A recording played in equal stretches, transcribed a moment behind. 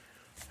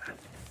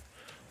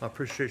I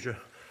appreciate you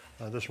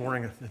this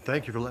morning, and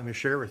thank you for letting me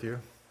share with you.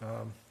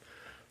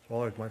 It's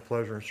always my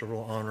pleasure. It's a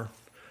real honor.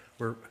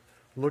 We're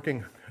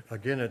looking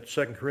again at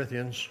 2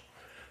 Corinthians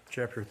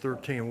chapter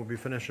 13. We'll be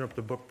finishing up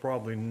the book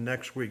probably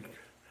next week.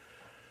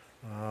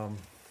 And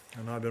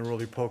I've been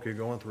really pokey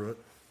going through it,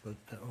 but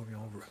I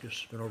guess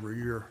it's been over a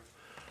year.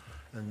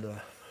 And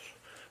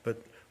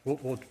but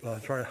we'll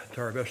try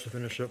our best to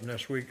finish up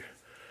next week.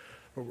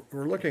 But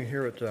we're looking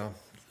here at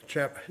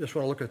just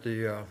want to look at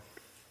the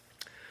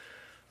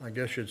I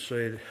guess you'd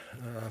say,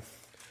 kind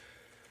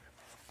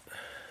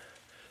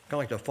of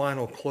like the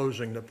final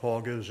closing that Paul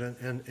gives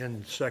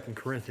in 2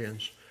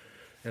 Corinthians.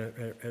 And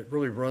it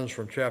really runs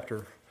from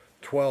chapter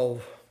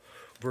 12,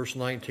 verse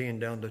 19,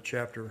 down to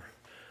chapter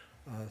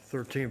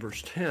 13,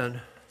 verse 10.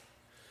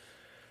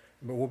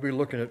 But we'll be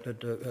looking at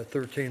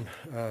 13,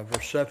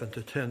 verse 7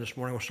 to 10 this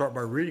morning. We'll start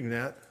by reading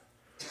that.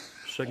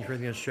 2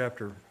 Corinthians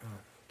chapter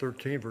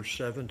 13, verse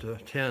 7 to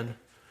 10. It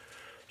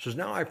says,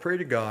 "Now I pray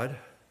to God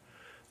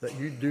that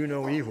you do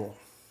no evil,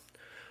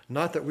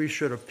 not that we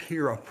should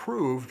appear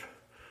approved,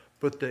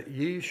 but that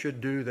ye should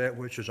do that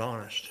which is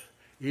honest,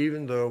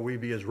 even though we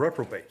be as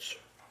reprobates.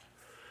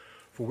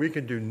 For we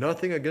can do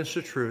nothing against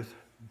the truth,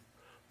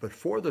 but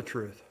for the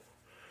truth.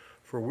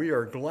 For we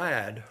are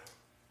glad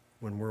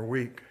when we're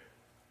weak,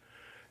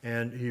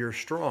 and ye are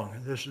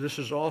strong." This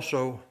is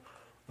also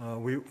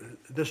we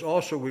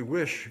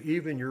wish,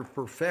 even your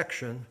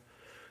perfection.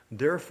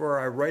 Therefore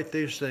I write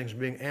these things,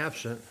 being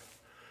absent,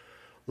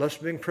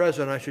 lest being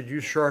present I should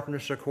use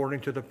sharpness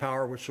according to the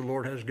power which the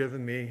Lord has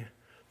given me,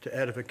 to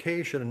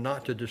edification and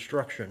not to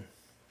destruction.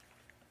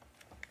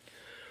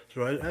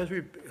 So as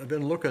we've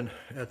been looking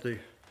at this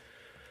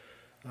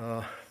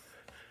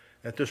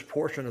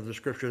portion of the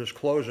scripture, this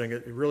closing,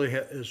 it really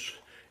is.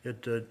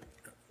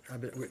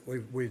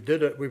 We've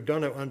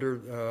done it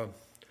under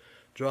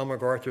John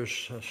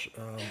MacArthur's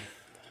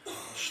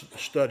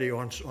study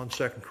on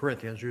 2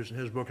 Corinthians, using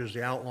his book as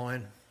the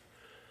outline,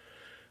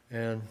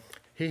 and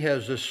he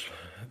has this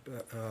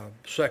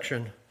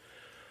section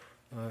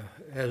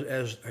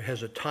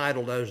has it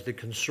titled as "The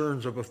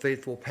Concerns of a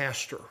Faithful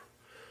Pastor."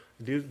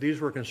 These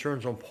were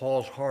concerns on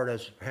Paul's heart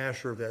as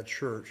pastor of that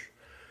church,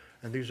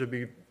 and these would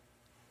be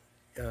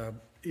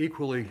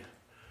equally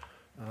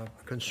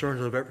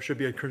concerns of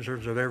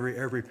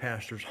every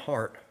pastor's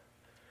heart.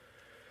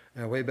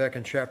 Way back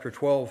in chapter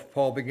 12,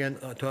 Paul began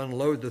to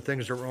unload the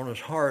things that were on his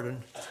heart,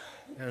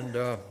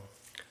 and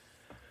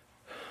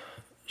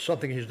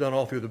something he's done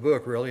all through the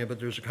book, really. But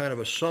there's a kind of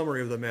a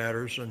summary of the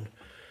matters and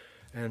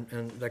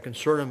that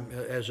concern him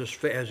as a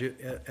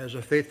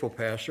faithful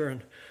pastor,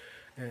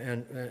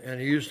 and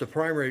he used the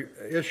primary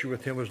issue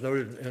with him was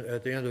noted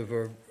at the end of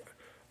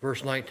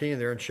verse 19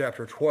 there in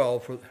chapter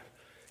 12.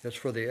 He was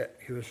for the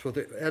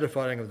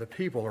edifying of the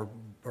people,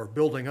 or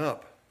building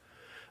up.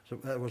 So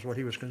that was what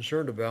he was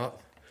concerned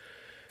about.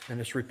 And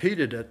it's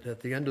repeated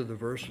at the end of the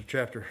verse of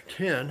chapter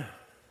 10,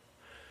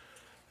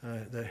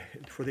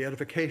 for the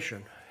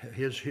edification.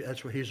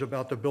 That's what he's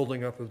about, the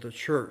building up of the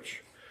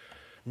church,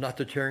 not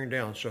the tearing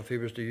down. So if he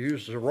was to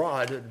use the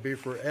rod, it'd be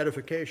for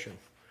edification.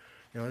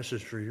 This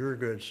is for your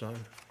good,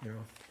 son.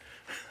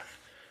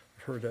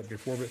 I've heard that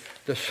before, but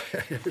this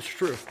it's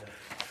true.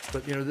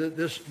 But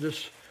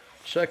this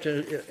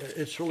section,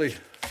 it's really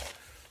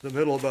the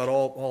middle about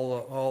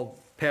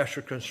all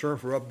pastor concern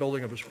for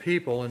upbuilding of his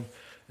people,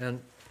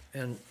 and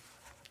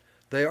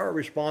they are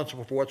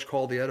responsible for what's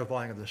called the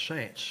edifying of the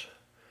saints,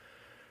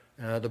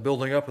 the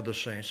building up of the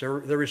saints. Their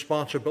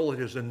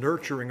responsibility is the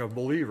nurturing of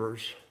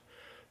believers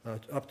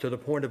up to the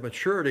point of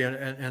maturity,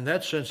 and in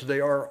that sense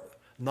they are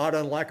not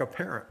unlike a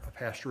parent. A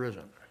pastor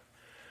isn't.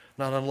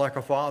 Not unlike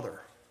a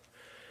father.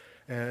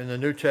 And in the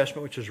New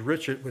Testament, which is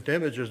rich with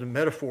images and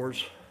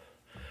metaphors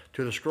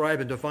to describe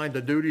and define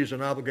the duties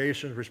and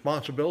obligations,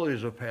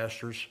 responsibilities of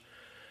pastors,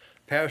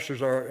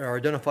 pastors are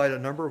identified a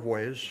number of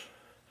ways,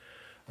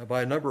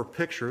 by a number of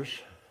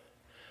pictures.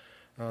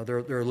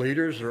 They're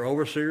leaders, they're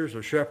overseers,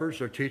 they're shepherds,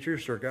 they're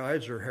teachers, they're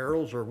guides, they're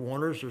heralds, they're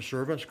warners, they're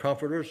servants,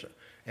 comforters,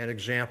 and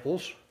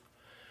examples.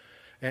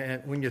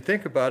 And when you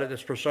think about it,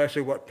 it's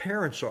precisely what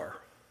parents are.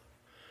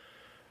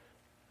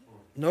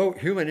 No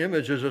human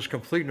image is as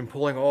complete in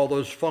pulling all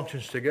those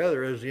functions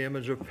together as the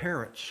image of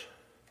parents.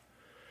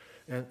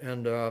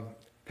 And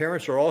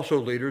parents are also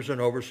leaders and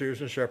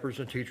overseers and shepherds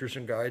and teachers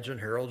and guides and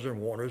heralds and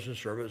warners and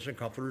servants and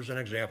comforters and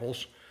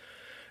examples.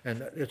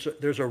 And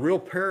there's a real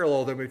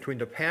parallel there between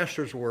the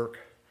pastor's work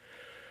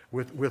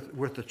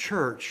with the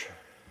church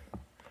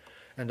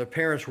and the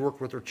parents'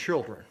 work with their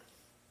children.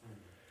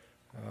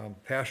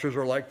 Pastors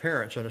are like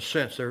parents in a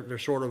sense. They're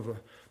sort of a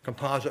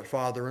composite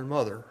father and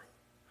mother.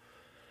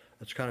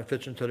 That kind of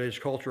fits in today's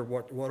culture.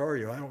 What are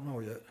you? I don't know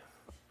yet.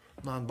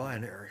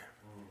 Non-binary,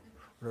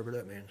 whatever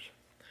that means.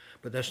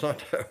 But that's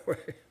not that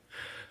way.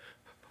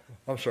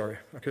 I'm sorry,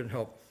 I couldn't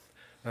help.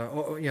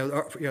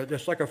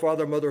 Just like a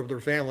father and mother of their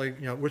family,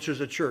 which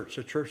is a church.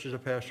 The church is a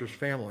pastor's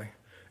family.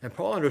 And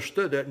Paul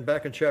understood that, and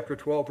back in chapter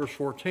 12, verse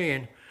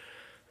 14,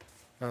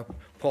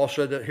 Paul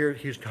said that here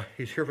he's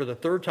here for the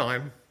third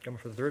time, coming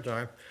for the third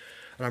time,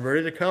 And I'm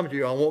ready to come to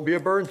you. I won't be a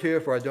burden to you,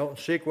 for I don't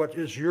seek what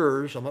is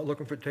yours. I'm not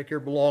looking to take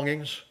your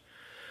belongings.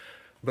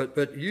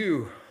 But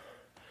you,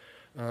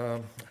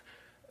 for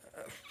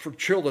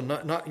children,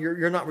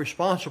 you're not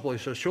responsible. He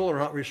says children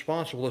are not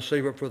responsible to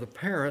save up for the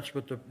parents,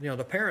 but the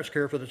parents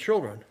care for the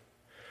children.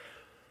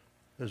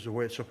 This is the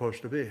way it's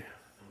supposed to be.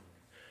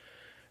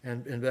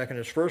 And back in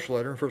his first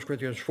letter, in 1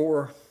 Corinthians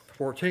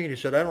 4:14, he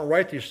said, I don't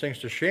write these things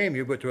to shame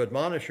you, but to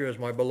admonish you as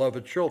my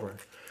beloved children.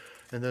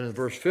 And then in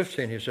verse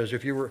 15, he says,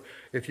 if you were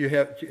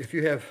to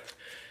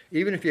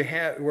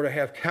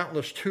have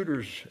countless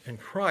tutors in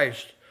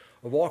Christ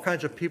of all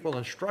kinds of people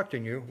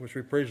instructing you, which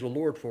we praise the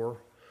Lord for.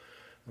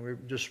 And we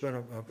just spent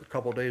a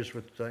couple of days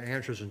with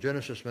Andrews and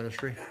Genesis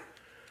Ministry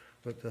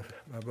with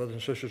my brothers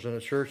and sisters in the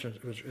church, and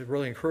it was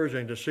really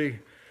encouraging to see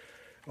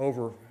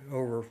over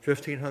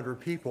 1,500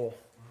 people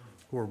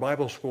who are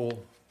Bible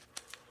school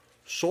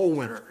soul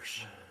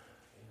winners.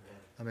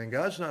 I mean,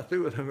 God's not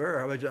through with them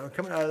there.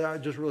 Coming out of that,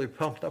 I'm just really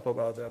pumped up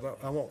about that. But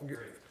I won't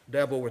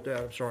dabble with that.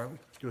 I'm sorry. I'll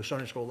do a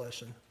Sunday school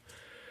lesson.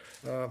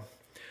 But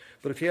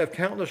if you have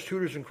countless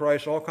tutors in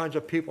Christ, all kinds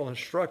of people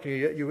instructing you,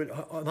 yet you would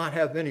not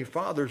have many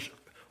fathers.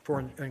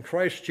 For in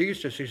Christ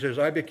Jesus, he says,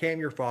 I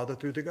became your father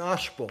through the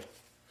gospel.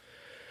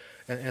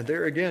 And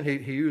there again,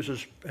 he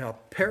uses a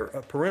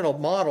parental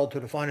model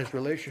to define his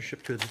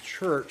relationship to the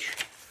church.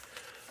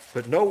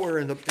 But nowhere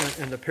is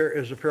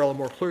the parallel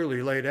more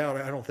clearly laid out.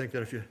 I don't think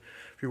that if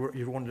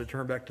you wanted to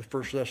turn back to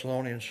 1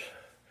 Thessalonians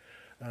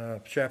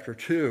chapter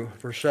 2,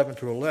 verse 7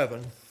 to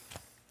 11.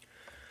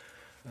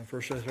 1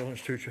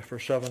 Thessalonians 2,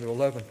 verse 7 to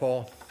 11,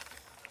 Paul,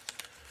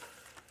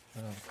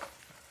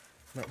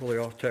 not really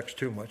off text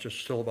too much. It's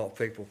still about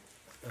faithful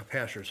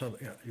pastors.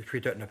 You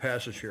treat that in a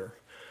passage here.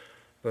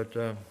 But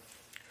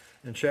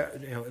in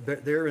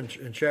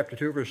chapter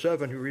 2, verse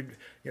 7, you read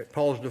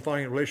Paul is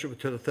defining a relationship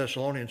to the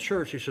Thessalonian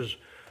church. He says,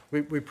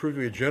 we prove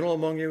to be gentle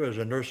among you as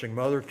a nursing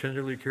mother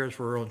tenderly cares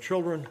for her own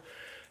children.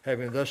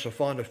 Having thus a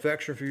fond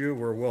affection for you,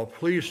 we're well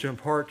pleased to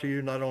impart to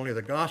you not only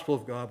the gospel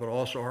of God, but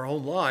also our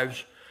own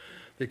lives,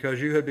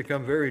 because you have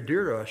become very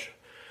dear to us.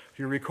 If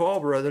you recall,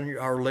 brethren,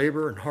 our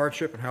labor and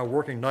hardship and how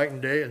working night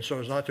and day, and so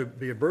as not to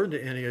be a burden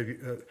to any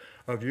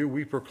of you,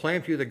 we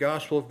proclaim to you the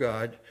gospel of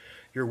God.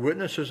 Your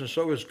witnesses, and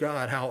so is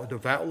God, how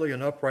devoutly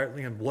and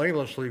uprightly and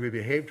blamelessly we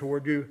behave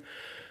toward you,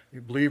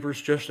 you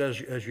believers, just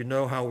as you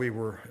know how we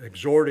were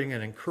exhorting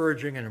and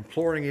encouraging and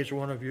imploring each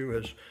one of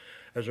you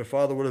as a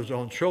father would his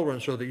own children,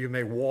 so that you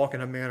may walk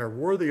in a manner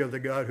worthy of the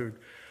God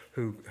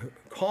who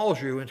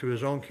calls you into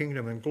his own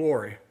kingdom and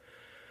glory.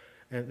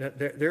 And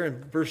there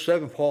in verse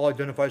 7, Paul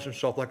identifies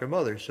himself like a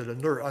mother. He said,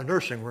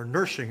 we're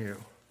nursing you.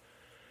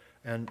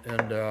 And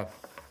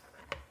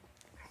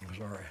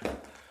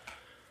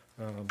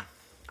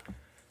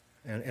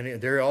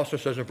there he also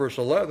says in verse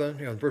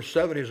 11, in verse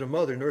 7 he's a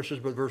mother, nurses,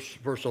 but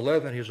verse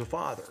 11 he's a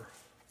father.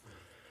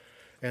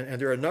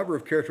 And there are a number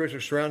of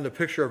characteristics surrounding the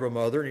picture of a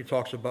mother, and he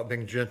talks about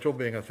being gentle,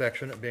 being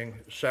affectionate, being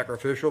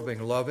sacrificial,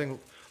 being loving,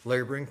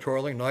 laboring,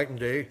 toiling night and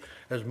day,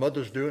 as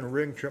mothers do. And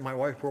rearing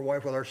my poor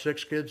wife with our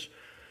 6 kids,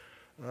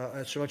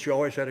 that's so much she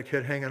always had a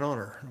kid hanging on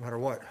her, no matter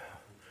what,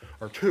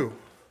 or 2.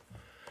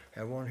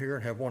 Have one here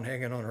and have one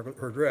hanging on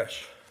her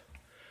dress.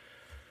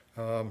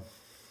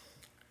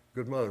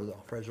 Good mother,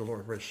 though. Praise the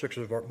Lord. Raised 6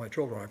 of my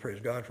children. I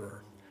praise God for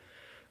her.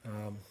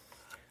 I'm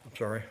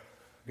sorry,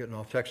 getting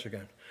off text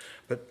again.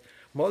 But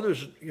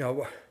mothers,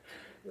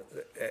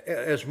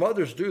 as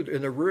mothers do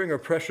in the rearing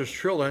of precious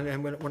children,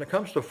 and when it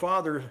comes to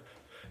fathers,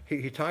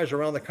 he ties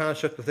around the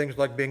concept of things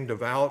like being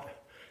devout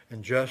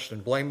and just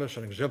and blameless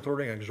and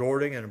exemplary and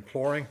exhorting and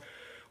imploring,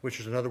 which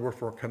is another word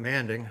for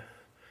commanding.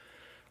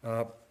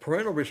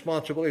 Parental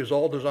responsibility is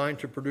all designed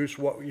to produce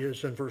what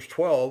is in verse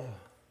 12,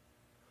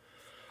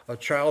 a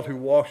child who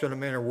walks in a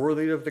manner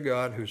worthy of the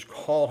God who's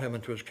called him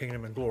into his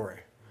kingdom and glory.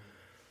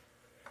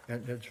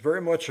 And it's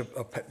very much a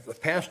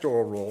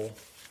pastoral role.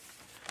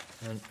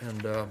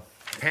 And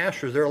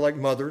pastors, they're like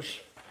mothers.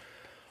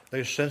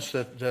 They sense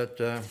that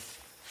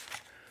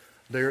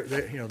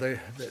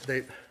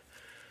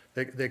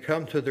they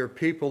come to their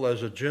people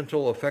as a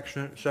gentle,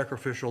 affectionate,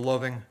 sacrificial,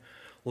 loving,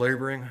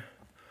 laboring,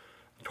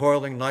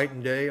 toiling night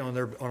and day on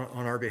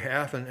our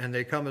behalf, and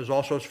they come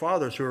also as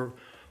fathers who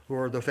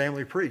are the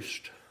family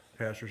priest.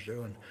 Pastors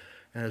do, and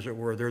as it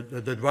were, they're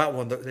the devout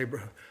one. They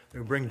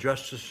bring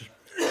justice,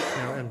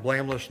 and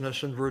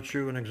blamelessness and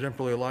virtue and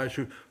exemplary lives,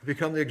 who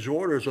become the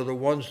exhorters, are the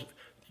ones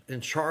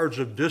in charge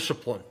of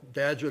discipline.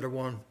 Dads are the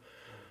one.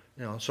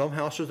 Some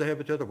houses they have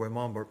it the other way,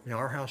 Mom, but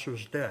our house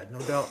was dad. No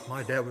doubt,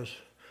 my dad was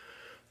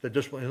the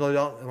discipline. No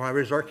doubt, when I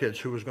raised our kids,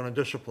 who was going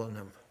to discipline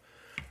them,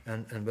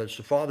 but it's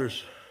the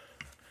fathers.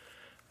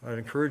 I'd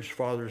encourage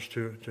fathers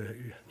to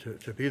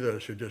be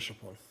those who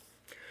discipline.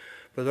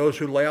 For those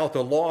who lay out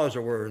the law, as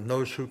it were, and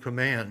those who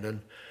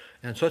command.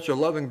 And such a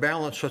loving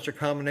balance, such a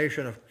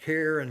combination of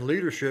care and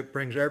leadership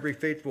brings every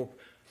faithful,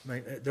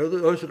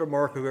 those are the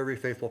mark of every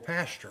faithful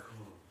pastor.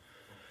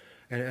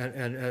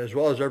 And as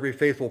well as every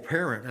faithful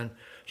parent. And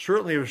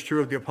certainly it was true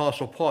of the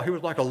Apostle Paul. He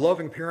was like a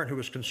loving parent who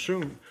was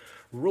consumed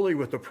really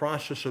with the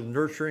process of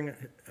nurturing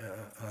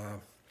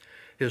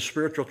his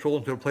spiritual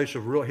children to a place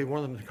of real, he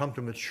wanted them to come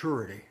to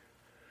maturity.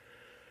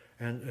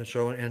 And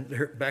so,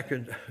 back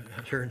in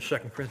here in 2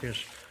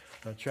 Corinthians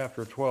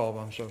chapter 12,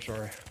 I'm so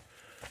sorry,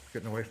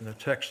 getting away from the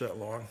text that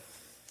long.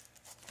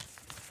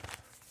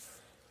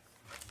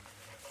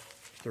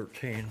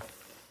 13.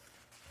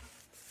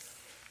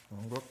 Oh,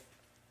 look.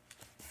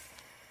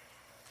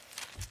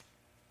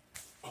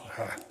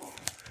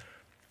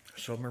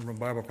 So remember in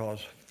Bible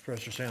college,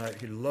 Professor saying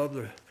that he loved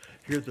to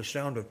hear the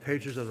sound of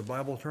pages of the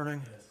Bible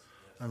turning,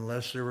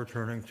 unless they were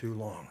turning too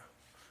long.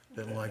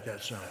 Didn't like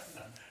that sound.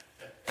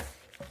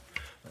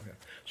 Okay.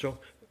 So,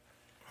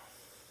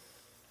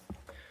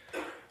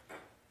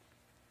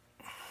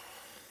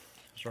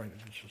 sorry,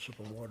 just a sip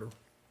of water.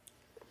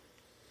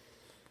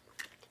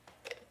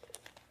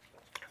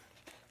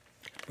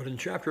 But in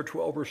chapter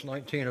 12, verse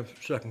 19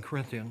 of 2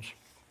 Corinthians,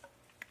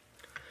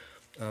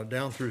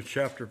 down through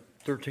chapter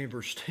 13,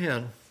 verse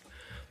 10,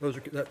 those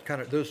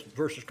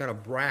verses kind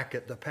of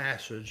bracket the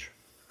passage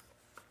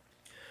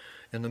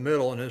in the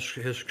middle, and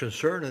his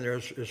concern in there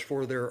is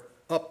for their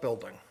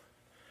upbuilding.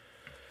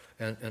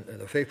 And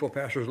the faithful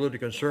pastor is literally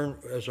concerned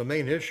as a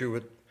main issue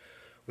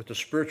with the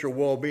spiritual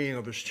well-being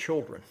of his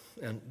children.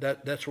 And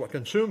that's what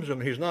consumes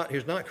him. He's not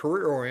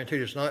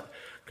career-oriented. He's not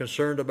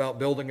concerned about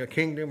building a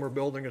kingdom or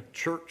building a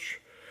church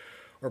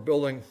or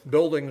building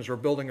buildings or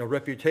building a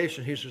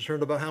reputation. He's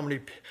concerned about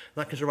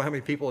not concerned about how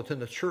many people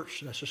attend the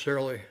church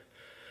necessarily.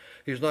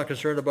 He's not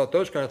concerned about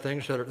those kind of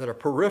things that are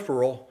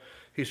peripheral.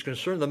 He's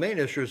concerned, the main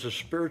issue is the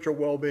spiritual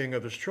well-being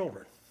of his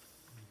children.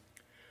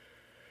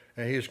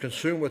 And he is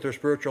consumed with their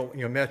spiritual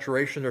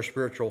maturation, their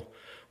spiritual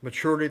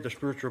maturity, their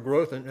spiritual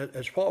growth. And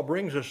as Paul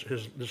brings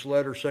this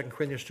letter, 2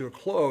 Corinthians, to a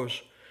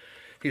close,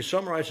 he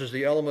summarizes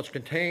the elements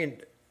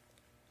contained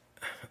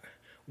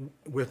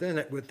within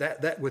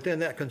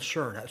that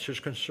concern. That's his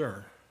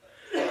concern.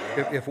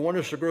 If one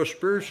is to grow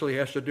spiritually, it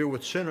has to do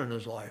with sin in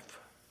his life.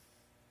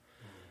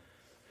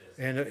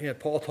 And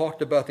Paul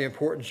talked about the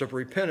importance of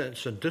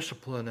repentance and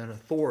discipline and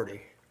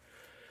authority.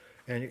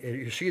 And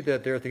you see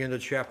that there at the end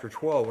of chapter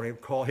 12 when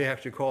he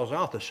actually calls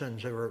out the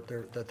sins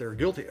that they're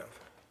guilty of.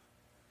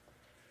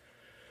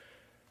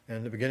 And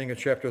in the beginning of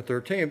chapter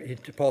 13,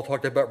 Paul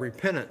talked about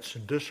repentance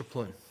and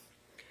discipline,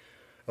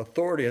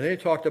 authority. And then he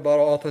talked about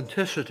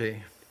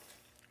authenticity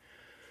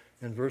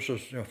in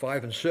verses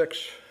 5 and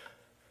 6.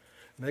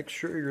 Make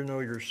sure you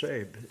know you're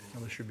saved,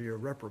 unless you be a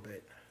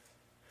reprobate.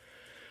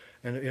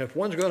 And if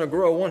one's going to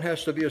grow, one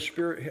has to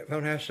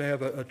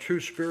have a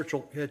true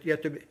spiritual. You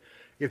have to be,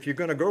 if you're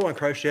going to grow in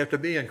Christ, you have to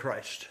be in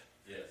Christ.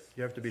 Yes.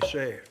 You have to be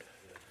saved.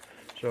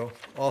 Yes. So,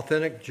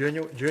 authentic,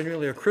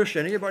 genuinely a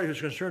Christian. Anybody who's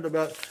concerned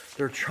about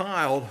their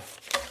child,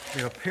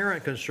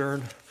 parent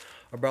concerned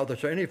about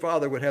this. Any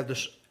father would have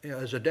this.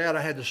 As a dad,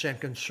 I had the same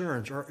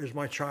concerns. Is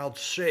my child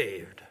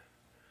saved?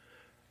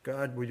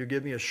 God, will you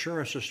give me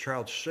assurance this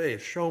child's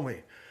saved? Show me,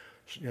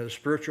 the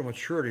spiritual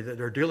maturity that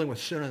they're dealing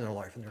with sin in their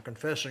life and they're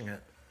confessing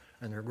it.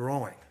 And they're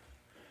growing.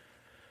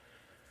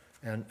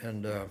 And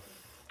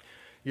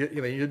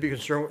you'd be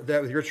concerned with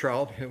that with your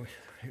child,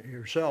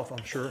 yourself,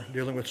 I'm sure,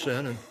 dealing with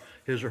sin in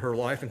his or her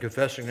life and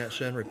confessing that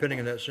sin, repenting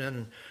of that sin.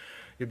 And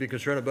you'd be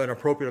concerned about an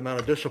appropriate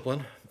amount of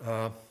discipline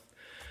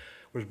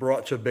was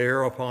brought to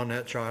bear upon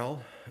that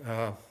child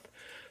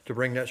to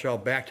bring that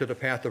child back to the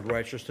path of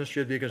righteousness.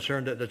 You'd be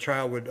concerned that the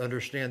child would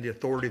understand the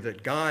authority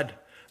that God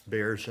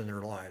bears in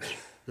their lives.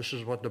 This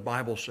is what the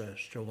Bible says.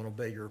 Children,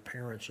 obey your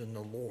parents in the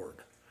Lord.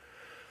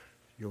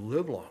 You'll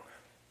live long.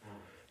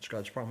 It's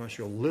God's promise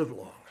you'll live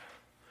long.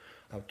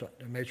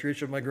 I've made sure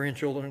each of my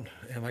grandchildren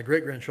and my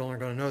great-grandchildren are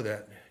going to know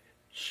that.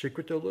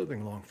 Secret to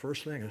living long.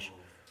 First thing is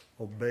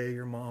obey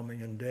your mommy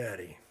and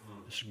daddy.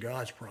 It's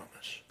God's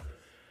promise.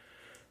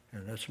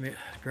 And that's me,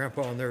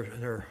 Grandpa, and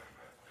their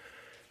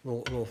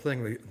little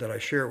thing that I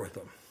share with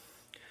them.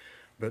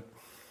 But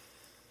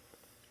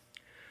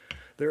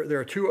there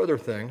are two other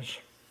things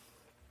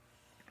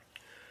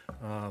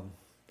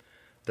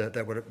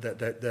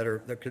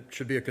that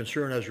should be a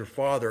concern as your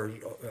father,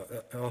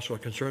 also a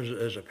concern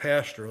as a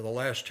pastor. The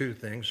last two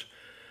things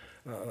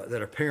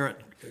that a parent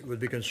would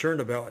be concerned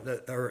about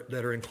that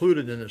are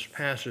included in this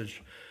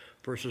passage,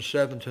 verses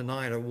 7 to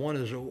 9. And one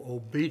is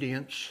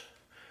obedience,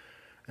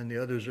 and the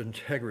other is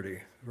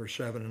integrity. Verse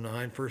 7 and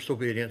 9. First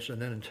obedience,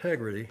 and then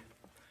integrity.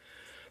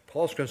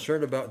 Paul's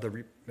concerned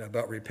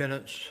about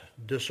repentance,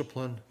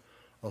 discipline,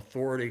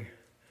 authority,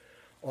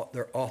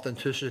 their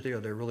authenticity. Are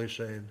they really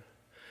saved?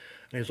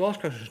 And he's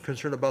also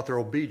concerned about their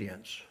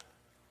obedience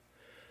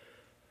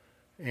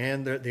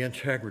and the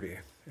integrity.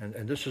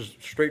 And this is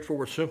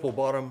straightforward, simple,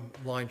 bottom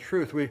line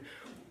truth,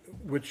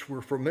 which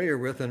we're familiar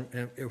with.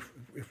 And if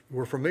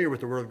we're familiar with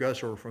the Word of God,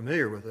 so we're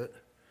familiar with it.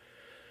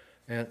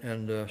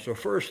 So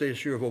first, the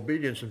issue of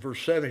obedience in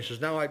verse 7, he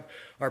says, Now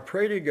I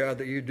pray to God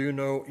that you do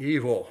no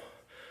evil,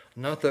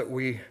 not that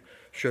we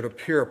should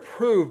appear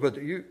approved, but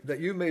that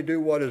you may do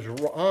what is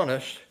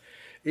honest,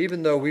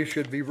 even though we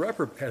should be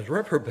as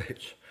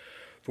reprobates.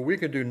 For we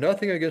can do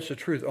nothing against the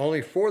truth,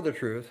 only for the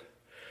truth.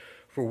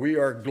 For we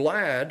are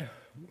glad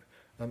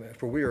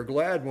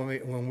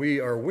when we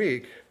are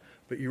weak,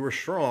 but you are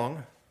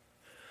strong.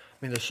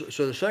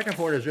 So the second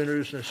point is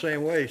introduced in the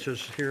same way. He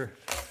says here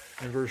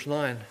in verse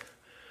 9, it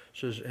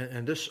says,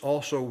 and this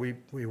also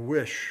we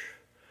wish,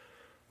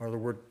 or the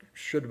word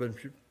should have been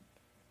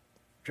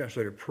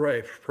translated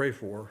pray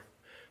for.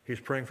 He's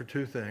praying for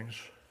two things: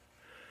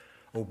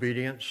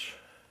 obedience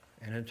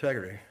and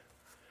integrity.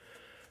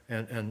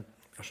 And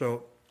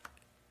so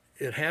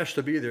it has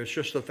to be there. It's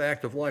just the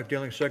fact of life.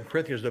 Dealing with 2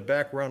 Corinthians, the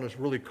background is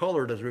really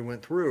colored as we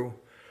went through.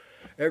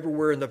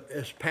 Everywhere in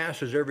this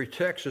passage, every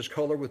text is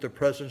colored with the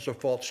presence of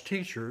false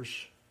teachers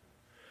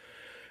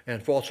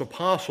and false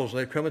apostles.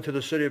 They've come into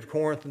the city of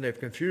Corinth and they've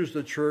confused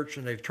the church,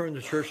 and they've turned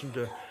the church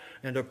to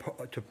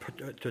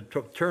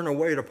turn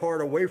away, to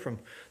part away from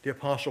the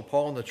Apostle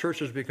Paul. And the church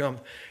has become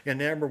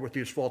enamored with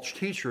these false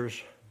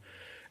teachers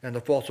and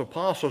the false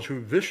apostles who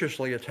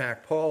viciously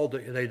attacked Paul.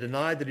 They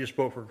denied that he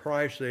spoke for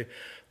Christ. They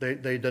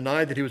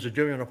denied that he was a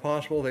genuine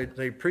apostle. They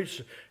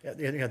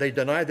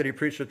denied that he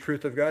preached the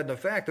truth of God. And the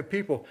fact that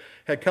people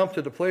had come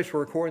to the place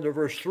where, according to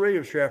verse 3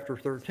 of chapter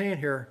 13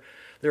 here,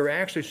 they were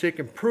actually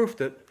seeking proof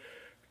that,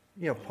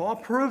 Paul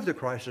proved that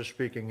Christ is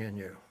speaking in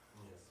you.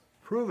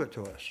 Prove it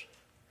to us.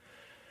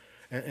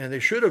 And they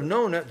should have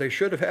known that. They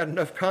should have had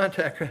enough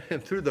contact with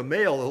him through the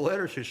mail, the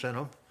letters he sent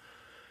them.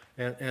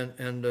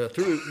 And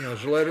through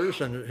his letters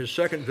and his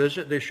second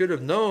visit, they should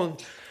have known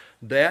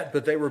that,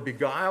 but they were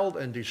beguiled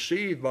and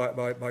deceived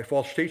by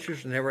false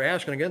teachers, and they were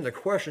asking again the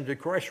question: did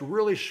Christ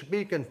really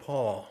speak in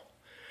Paul?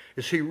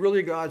 Is he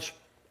really God's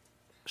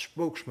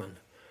spokesman?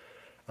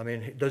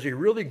 Does he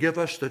really give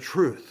us the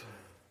truth?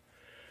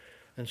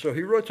 And so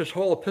he wrote this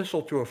whole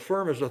epistle to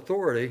affirm his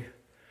authority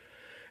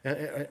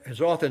and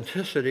his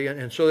authenticity,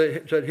 and so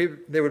that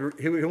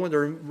he wanted to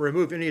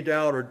remove any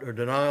doubt or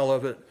denial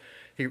of it.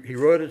 He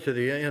wrote it to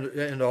the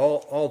end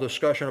of all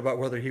discussion about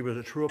whether he was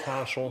a true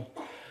apostle.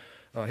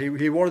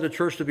 He wanted the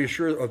church to be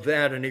sure of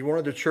that, and he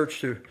wanted the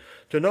church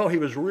to know he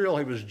was real,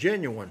 he was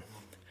genuine.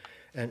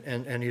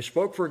 And he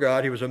spoke for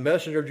God. He was a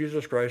messenger of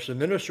Jesus Christ. The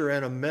minister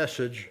and a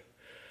message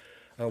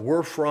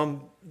were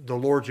from the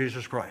Lord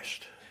Jesus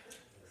Christ.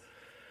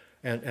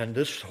 And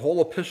this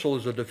whole epistle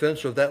is a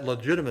defense of that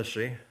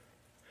legitimacy,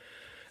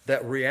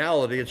 that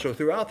reality. And so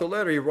throughout the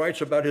letter, he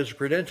writes about his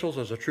credentials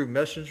as a true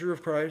messenger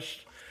of Christ.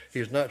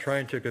 He's not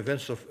trying to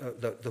convince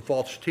the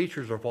false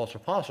teachers or false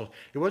apostles.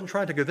 He wasn't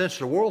trying to convince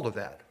the world of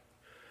that.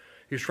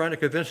 He's trying to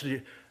convince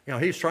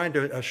he's trying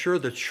to assure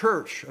the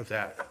church of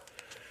that,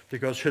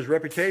 because his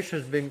reputation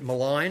is being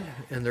maligned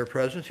in their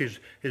presence. He's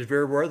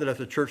very aware that if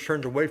the church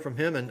turns away from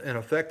him, in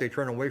effect, they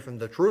turn away from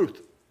the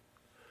truth.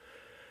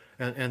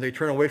 And they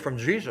turn away from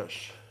Jesus,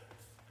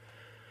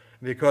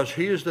 because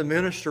he is the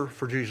minister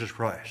for Jesus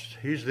Christ.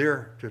 He's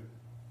there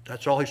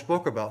that's all he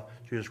spoke about,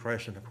 Jesus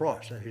Christ and the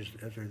cross. That's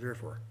what he's there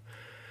for.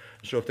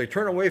 So if they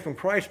turn away from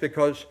Christ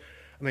because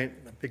he's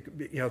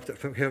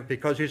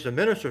the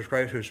minister of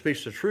Christ who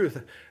speaks the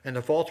truth, and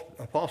the false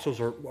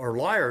apostles are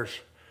liars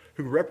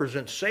who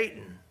represent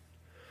Satan,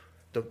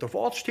 the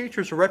false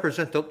teachers who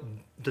represent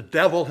the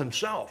devil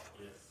himself.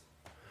 Yes.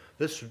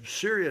 This is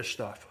serious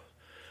stuff.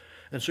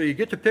 And so you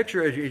get the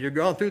picture as you've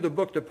gone through the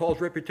book that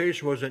Paul's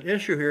reputation was an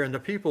issue here, and the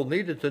people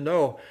needed to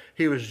know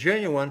he was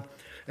genuine.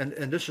 And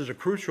this is a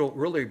crucial,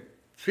 really,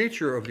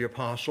 feature of the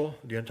epistle,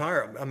 the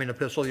entire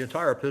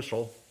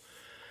epistle.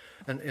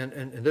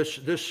 And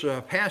this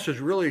passage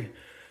really,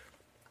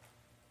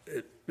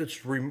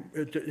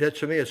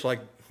 to me, it's like,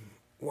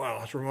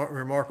 wow, it's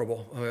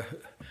remarkable.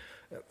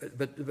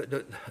 But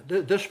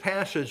this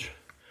passage,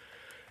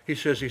 he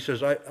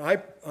says,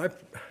 I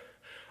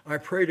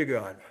pray to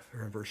God,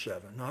 in verse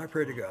 7. I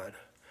pray to God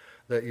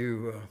that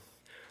you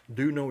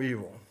do no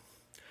evil,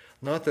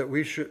 not that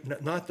we should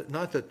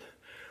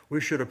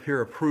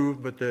appear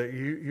approved, but that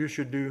you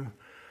should do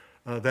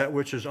that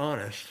which is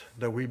honest,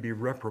 that we be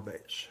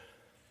reprobates.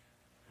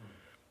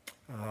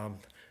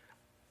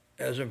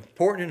 As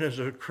important and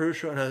as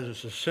crucial and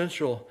as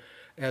essential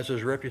as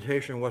his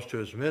reputation was to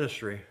his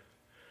ministry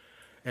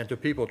and to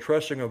people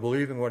trusting and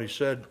believing what he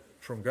said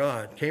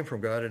came from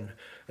God, and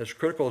as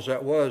critical as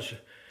that was,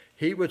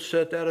 he would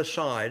set that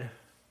aside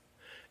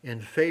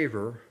in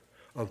favor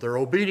of their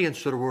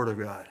obedience to the Word of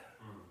God.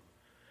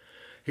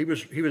 He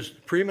was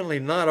preeminently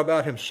not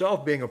about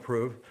himself being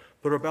approved,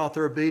 but about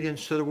their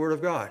obedience to the Word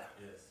of God.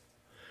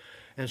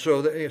 And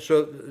so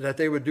that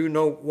they would do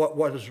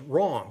what is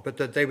wrong, but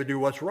that they would do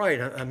what's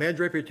right. A man's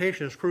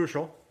reputation is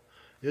crucial.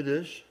 It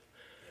is.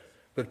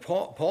 But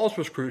Paul's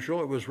was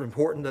crucial. It was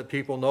important that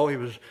people know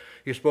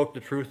he spoke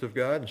the truth of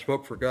God and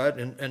spoke for God.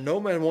 And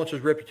no man wants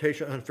his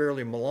reputation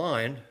unfairly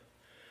maligned.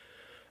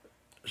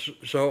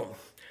 So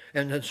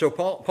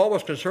Paul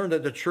was concerned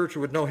that the church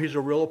would know he's a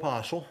real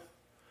apostle.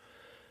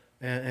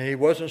 And he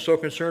wasn't so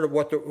concerned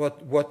about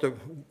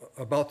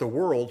the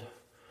world,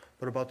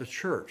 but about the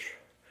church.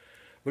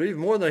 But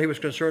even more than that, he was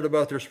concerned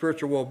about their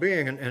spiritual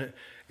well-being. And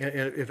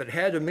if it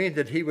had to mean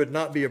that he would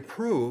not be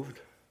approved,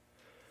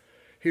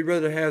 he'd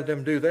rather have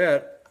them do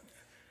that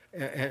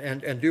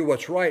and do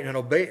what's right and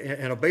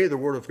obey the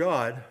Word of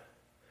God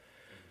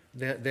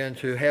than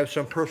to have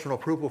some personal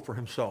approval for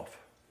himself.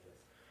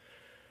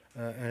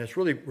 And it's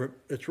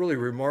really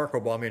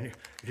remarkable. I mean,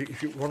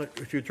 if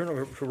you turn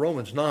over to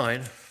Romans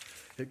 9,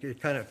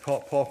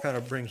 Paul kind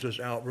of brings this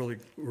out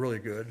really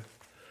good,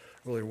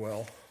 really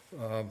well.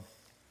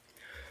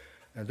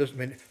 And this, I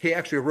mean, he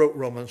actually wrote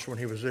Romans when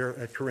he was there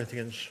at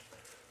Corinthians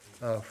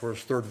for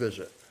his third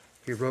visit.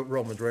 He wrote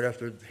Romans right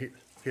after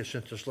he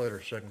sent this letter,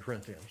 2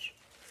 Corinthians.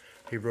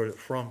 He wrote it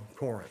from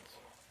Corinth.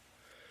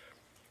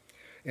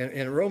 And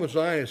in Romans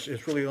 9,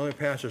 it's really the only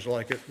passage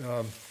like it.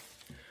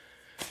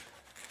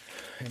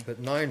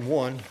 But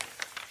 9:1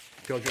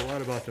 tells you a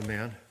lot about the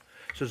man.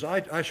 It says,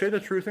 I say the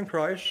truth in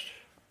Christ.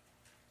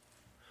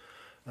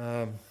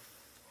 Again,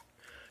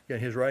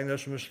 he's writing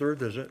this from his third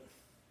visit.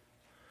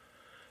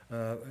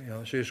 So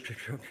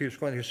he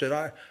explained, he said,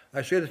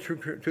 I say the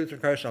truth in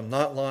Christ, I'm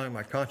not lying,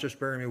 my conscience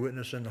bearing me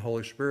witness in the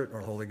Holy Spirit or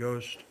the Holy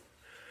Ghost,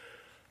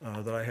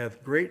 that I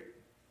have great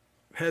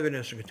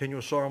heaviness and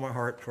continual sorrow in my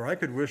heart, for I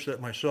could wish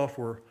that myself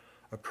were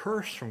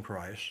accursed from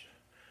Christ,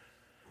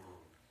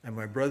 and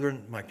my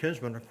brethren, my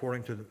kinsmen,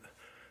 according to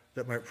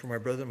my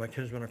brethren, my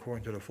kinsmen,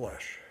 according to the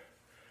flesh.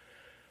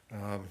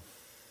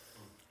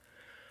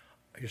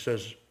 He's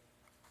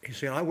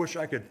saying, I wish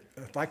I could,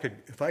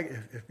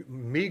 if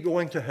me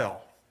going to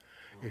hell,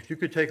 if you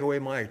could take away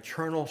my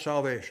eternal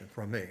salvation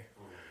from me,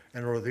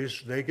 and or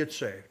they get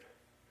saved,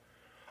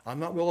 I'm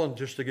not willing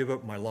just to give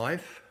up my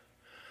life.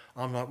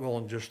 I'm not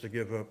willing just to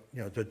give up,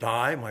 to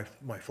die,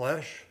 my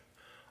flesh.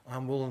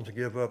 I'm willing to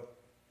give up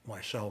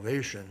my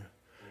salvation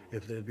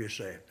if they'd be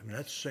saved. I mean,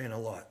 that's saying a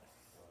lot.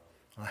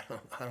 I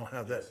don't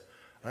have that.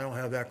 I don't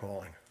have that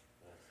calling.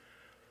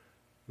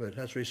 But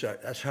that's what he said.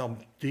 That's how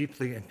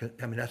deeply,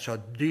 that's how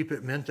deep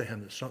it meant to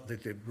him that something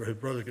that his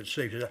brother could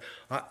say.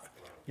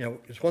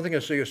 It's one thing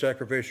to say you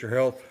sacrifice your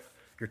health,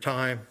 your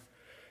time,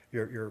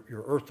 your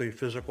earthly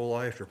physical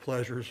life, your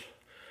pleasures.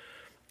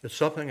 It's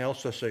something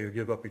else to say you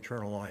give up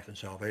eternal life and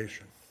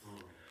salvation.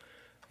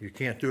 You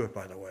can't do it,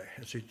 by the way.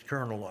 It's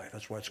eternal life.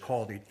 That's why it's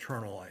called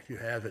eternal life. You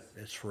have it,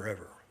 it's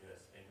forever. Yes,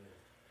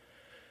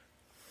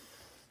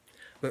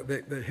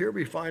 amen. But here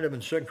we find him in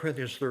 2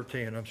 Corinthians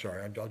 13. I'm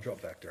sorry, I'll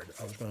jump back there.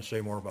 I was going to say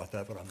more about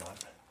that, but I'm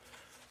not.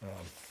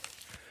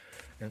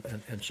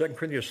 In 2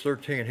 Corinthians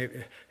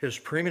 13, his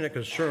preeminent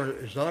concern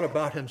is not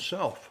about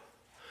himself,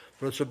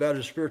 but it's about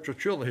his spiritual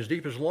children. His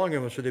deepest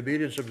longing was for the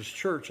obedience of his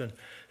church and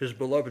his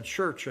beloved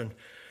church. And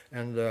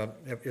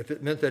if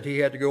it meant that he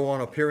had to go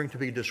on appearing to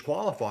be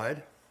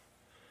disqualified,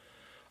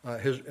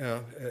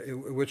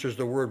 which is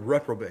the word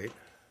reprobate,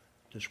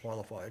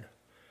 disqualified.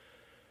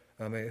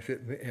 I mean,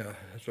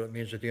 that's what it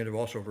means at the end of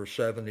also verse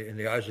 7, in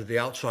the eyes of the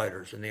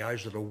outsiders, in the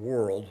eyes of the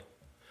world,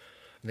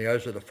 in the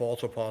eyes of the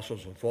false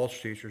apostles and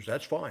false teachers,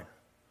 that's fine.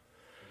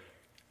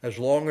 As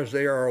long as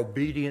they are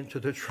obedient to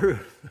the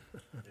truth.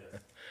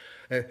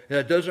 And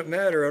it doesn't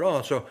matter at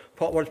all. So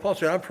what Paul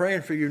said, I'm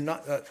praying for you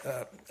not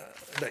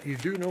that you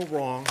do no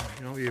wrong,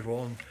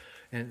 evil,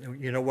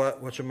 and you know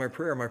what? What's in my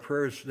prayer? My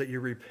prayer is that you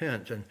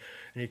repent. And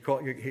he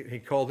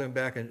called them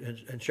back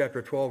in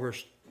chapter 12,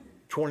 verse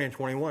 20 and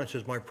 21. It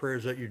says, my prayer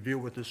is that you deal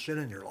with the sin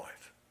in your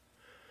life.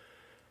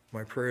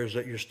 My prayer is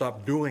that you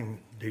stop doing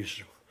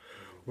these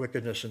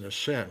wickedness and the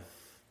sin.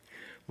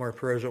 My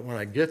prayer is that when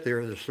I get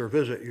there, this third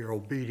visit, you're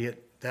obedient.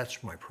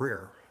 That's my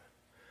prayer.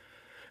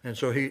 And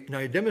so he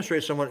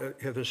demonstrates somewhat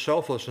of his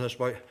selflessness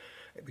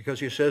because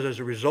he says, as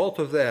a result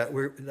of that,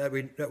 we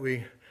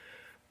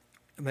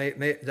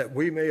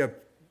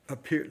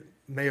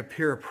may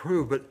appear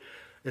approved, but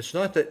it's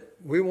not that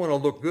we want to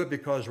look good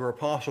because we're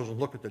apostles and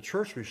look at the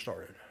church we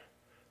started.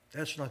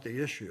 That's not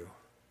the issue.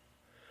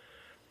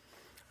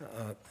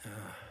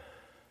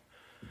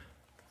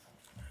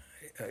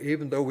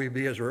 Even though we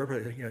be as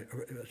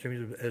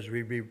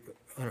we be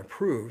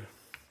unapproved.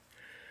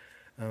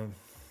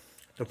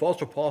 The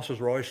false apostles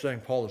were always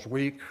saying Paul is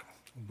weak.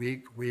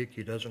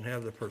 He doesn't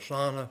have the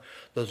persona,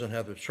 doesn't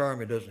have the charm,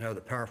 he doesn't have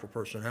the powerful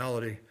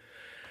personality,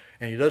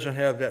 and he doesn't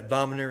have that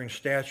domineering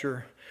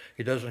stature.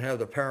 He doesn't have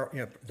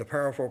the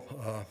powerful,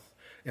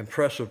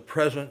 impressive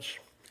presence.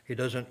 He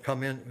doesn't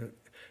come in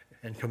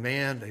and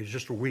command. He's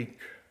just weak.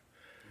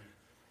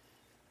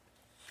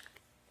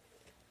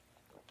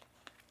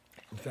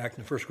 In fact,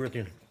 in 1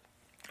 Corinthians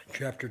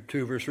chapter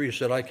 2, verse 3, he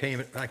said, I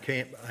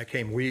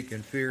came weak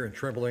in fear and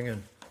trembling,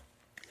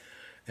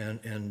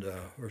 and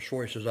verse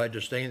 4, he says, I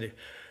disdain the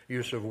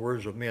use of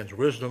words of man's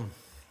wisdom.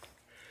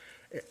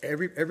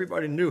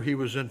 Everybody knew he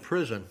was in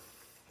prison,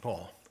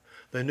 Paul.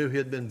 They knew he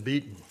had been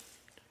beaten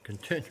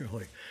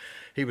continually.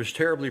 He was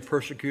terribly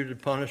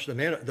persecuted, punished.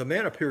 The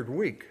man appeared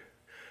weak.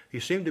 He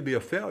seemed to be a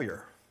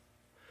failure,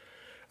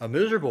 a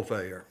miserable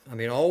failure. I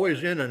mean,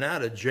 always in and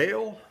out of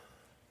jail.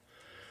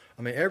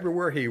 I mean,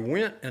 everywhere he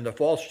went, and the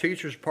false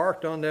teachers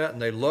parked on that,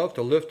 and they loved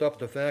to lift up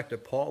the fact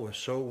that Paul was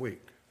so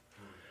weak.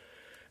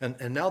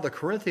 And now the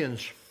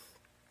Corinthians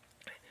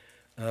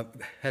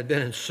had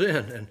been in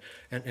sin,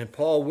 and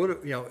Paul would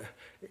have,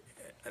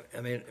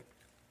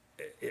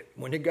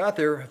 when he got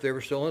there, if they were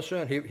still in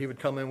sin, he would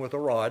come in with a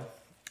rod,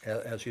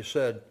 as he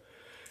said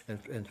in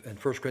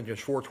 1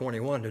 Corinthians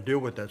 4:21, to deal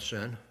with that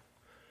sin.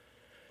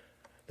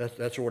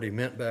 That's what he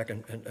meant back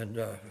in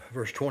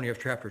verse 20 of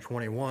chapter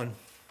 21.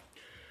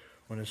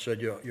 when it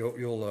said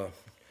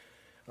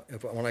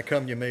when I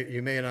come, you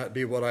may not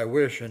be what I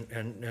wish, and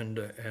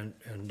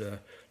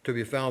to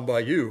be found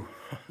by you,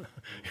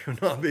 you're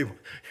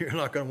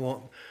not going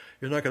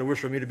to wish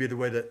for me to be the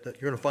way that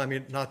you're going to find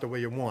me not the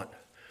way you want.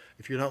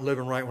 If you're not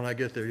living right when I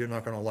get there, you're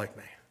not going to like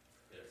me.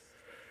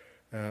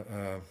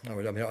 Yes.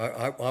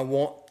 I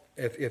want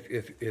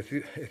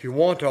if you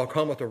want, I'll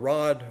come with a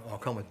rod. I'll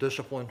come with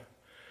discipline.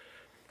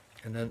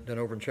 And then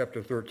over in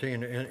chapter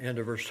 13, end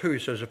of verse 2, he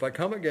says, if I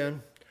come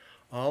again,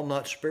 I'll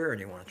not spare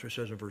anyone. That's what it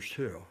says in verse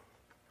 2.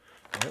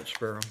 I won't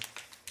spare them.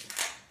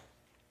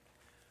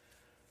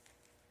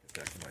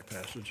 Get back to my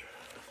passage.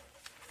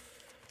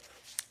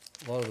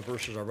 A lot of the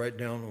verses I write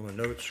down on my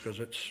notes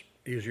because it's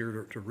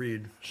easier to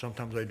read.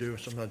 Sometimes I do,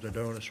 sometimes I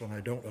don't. It's when I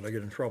don't that I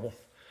get in trouble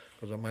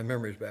because my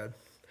memory's bad.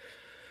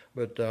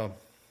 But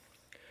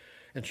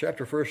in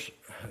chapter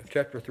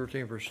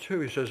 13, verse 2,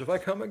 he says, if I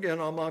come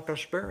again, I'm not going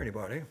to spare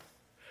anyone.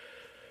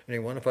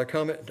 If I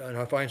come and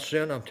I find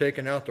sin, I'm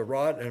taking out the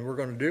rod, and we're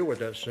going to deal with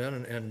that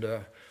sin, and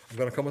I'm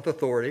going to come with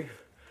authority.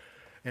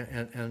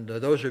 And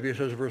those of you,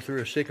 says verse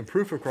 3, are seeking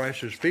proof of Christ,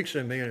 who speaks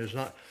in me and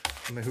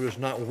who is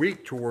not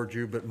weak towards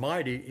you, but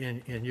mighty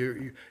in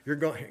you. You're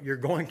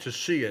going to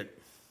see it.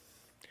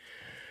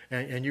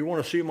 And you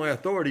want to see my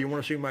authority, you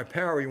want to see my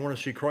power, you want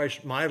to see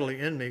Christ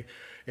mightily in me.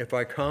 If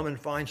I come and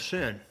find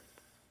sin,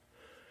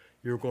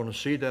 you're going to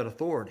see that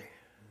authority.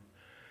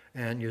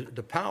 And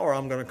the power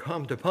I'm going to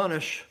come to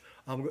punish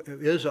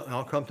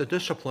I'll come to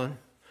discipline,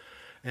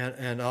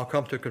 and I'll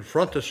come to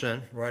confront the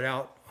sin right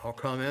out. I'll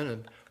come in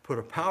and put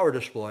a power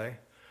display,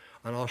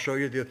 and I'll show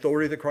you the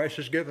authority that Christ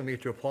has given me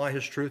to apply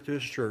his truth to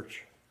his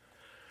church.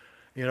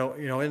 You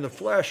know, in the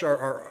flesh,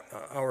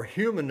 our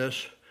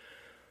humanness,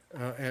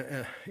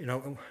 when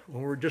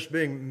we're just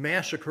being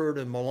massacred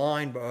and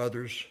maligned by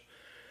others,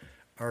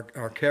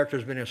 our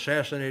character's been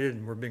assassinated,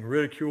 and we're being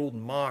ridiculed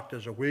and mocked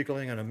as a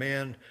weakling and a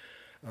man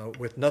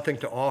with nothing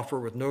to offer,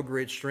 with no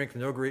great strength,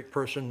 no great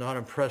person, not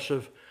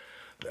impressive.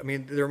 I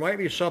mean, there might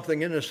be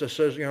something in us that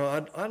says,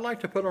 I'd like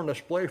to put on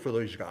display for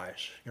these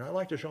guys. I'd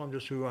like to show them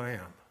just who I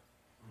am.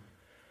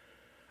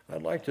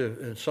 I'd like to,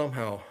 and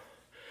somehow,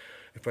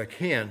 if I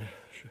can,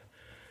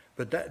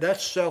 but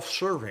that's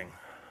self-serving.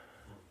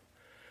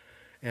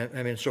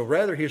 And so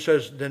rather, he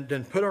says,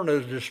 then put on a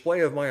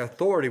display of my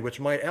authority, which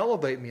might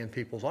elevate me in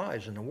people's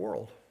eyes in the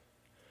world,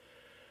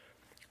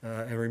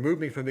 and remove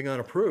me from being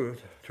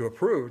unapproved to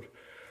approved.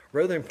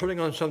 Rather than putting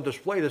on some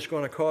display that's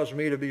going to cause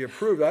me to be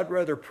approved, I'd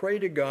rather pray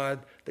to God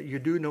that you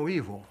do no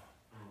evil,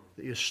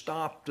 that you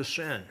stop the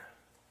sin.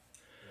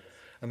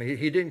 I mean,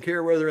 he didn't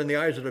care whether in the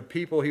eyes of the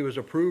people he was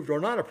approved or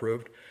not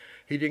approved.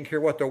 He didn't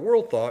care what the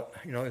world thought.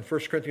 In 1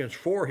 Corinthians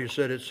 4, he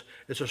said, it's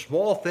a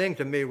small thing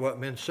to me what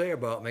men say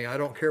about me. I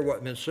don't care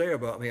what men say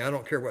about me. I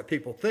don't care what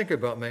people think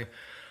about me.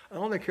 I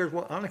only care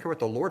what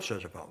the Lord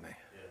says about me.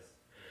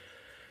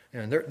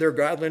 Yes. And their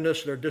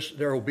godliness,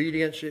 their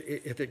obedience,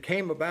 if it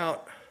came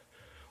about,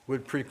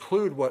 would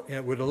preclude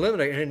would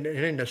eliminate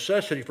any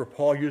necessity for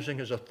Paul using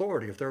his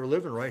authority. If they're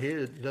living right,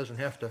 he doesn't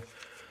have to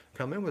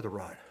come in with a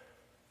rod.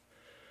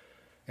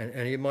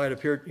 And he might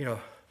appear,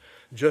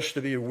 just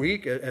to be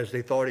weak as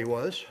they thought he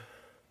was,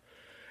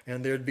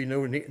 and there'd be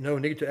no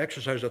need to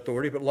exercise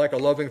authority. But like a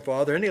loving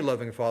father, any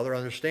loving father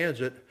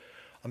understands it.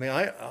 I mean,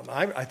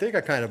 I think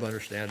I kind of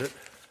understand it.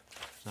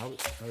 I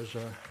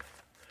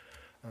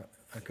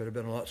could have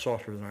been a lot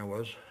softer than I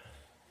was.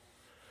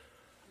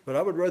 But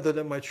I would rather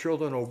that my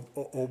children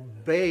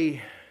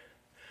obey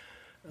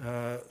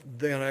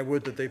than I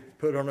would that they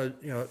put on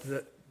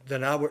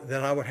than I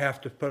would have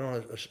to put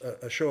on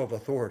a show of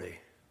authority.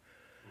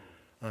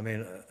 I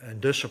mean, and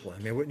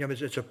discipline. I mean,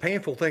 it's a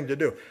painful thing to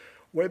do.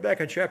 Way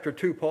back in chapter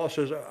 2, Paul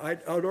says, I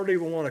don't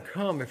even want to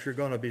come if you're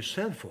going to be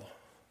sinful.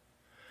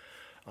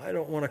 I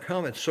don't want to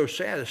come. It's so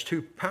sad. It's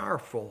too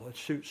powerful.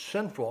 It's too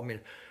sinful. I mean,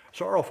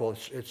 sorrowful.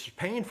 It's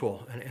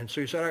painful. And so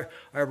he said,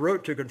 I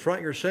wrote to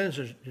confront your sins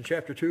in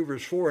chapter 2,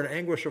 verse 4, in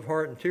anguish of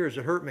heart and tears.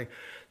 It hurt me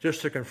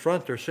just to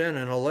confront their sin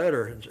in a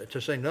letter, and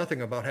to say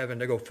nothing about having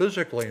to go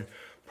physically and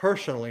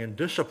personally and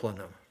discipline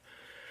them.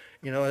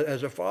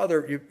 As a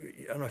father, I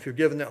don't know if you've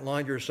given that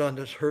line to your son,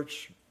 this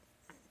hurts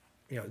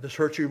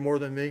you more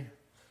than me.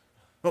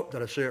 Oh,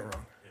 did I say it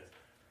wrong? Yes.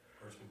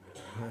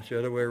 That's the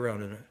other way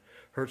around, isn't it?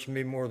 Hurts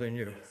me more than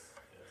you. Yes.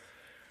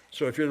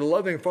 So if you're the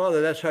loving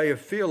father, that's how you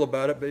feel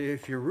about it. But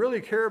if you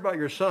really care about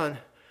your son,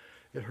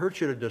 it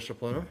hurts you to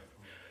discipline him.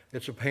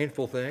 It's a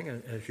painful thing.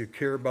 And if you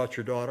care about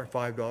your daughter,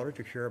 5 daughters,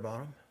 you care about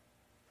them.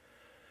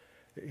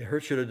 It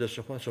hurts you to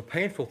discipline. It's a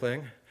painful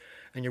thing.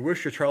 And you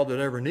wish your child had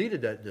never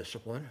needed that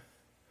discipline,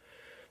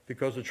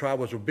 because the child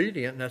was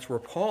obedient, and that's where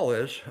Paul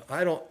is.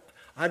 I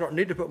don't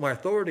need to put my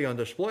authority on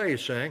display,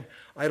 he's saying.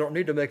 I don't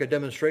need to make a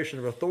demonstration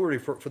of authority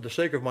for the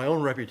sake of my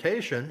own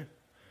reputation.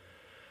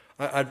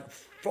 I'd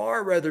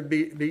far rather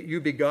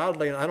you be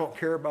godly, and I don't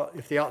care about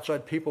if the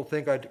outside people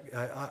think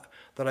that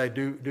I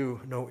do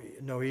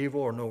no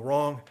evil or no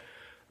wrong.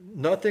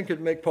 Nothing could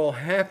make Paul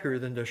happier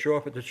than to show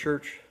up at the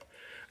church,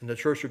 and the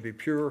church would be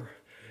pure,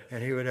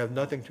 and he would have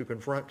nothing to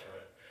confront.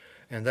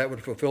 And that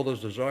would fulfill his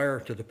desire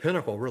to the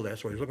pinnacle, really.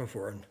 That's what he's looking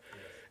for.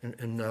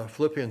 In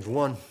Philippians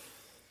 1,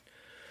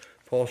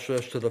 Paul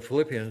says to the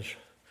Philippians,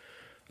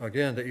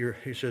 again,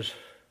 he says,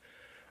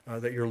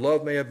 that your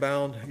love may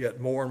abound yet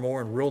more and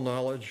more in real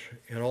knowledge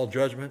and all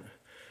judgment.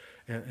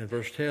 And in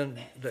verse 10,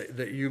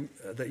 that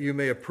you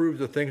may approve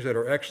the things that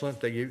are excellent,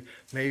 that you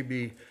may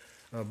be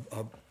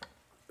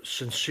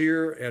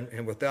sincere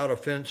and without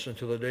offense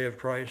until the day of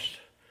Christ,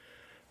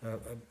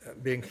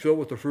 being filled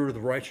with the fruit of the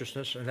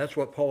righteousness. And that's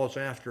what Paul is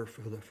after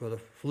for the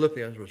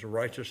Philippians, was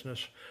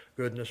righteousness,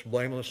 goodness,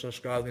 blamelessness,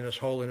 godliness,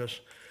 holiness.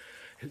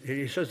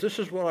 He says, this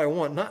is what I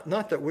want,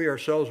 not that we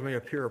ourselves may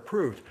appear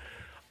approved.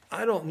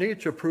 I don't need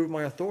to prove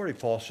my authority,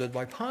 Paul said,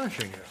 by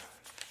punishing you.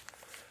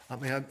 I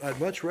mean, I'd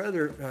much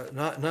rather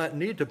not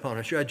need to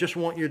punish you. I just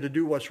want you to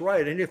do what's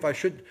right. And if I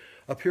should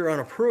appear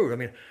unapproved, I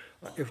mean,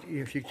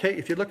 if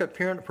you look at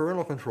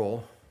parental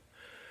control,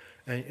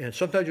 and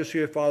sometimes you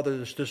see a father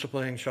that's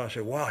disciplining a child,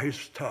 say, wow,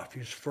 he's tough.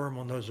 He's firm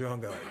on those young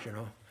guys, you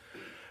know.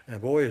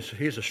 And boy,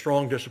 he's a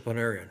strong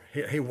disciplinarian.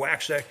 He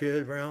whacks that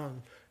kid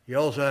around,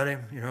 yells at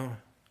him, you know,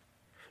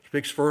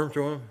 speaks firm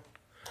to him.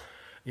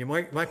 You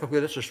might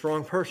conclude that's a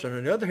strong person.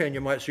 On the other hand,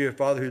 you might see a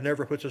father who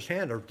never puts his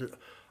hand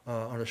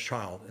on his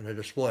child in a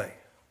display.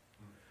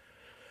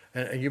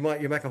 And you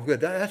might conclude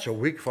that's a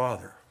weak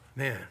father.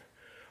 Man.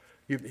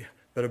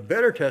 But a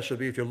better test would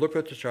be if you look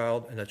at the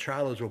child and the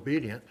child is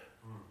obedient,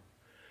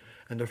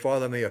 and the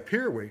father may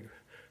appear weak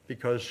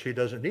because he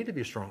doesn't need to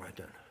be strong right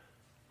then.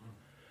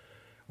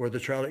 Where the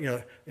child, you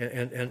know,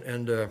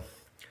 and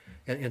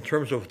in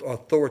terms of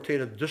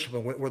authoritative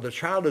discipline, where the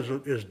child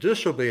is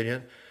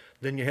disobedient,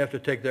 then you have to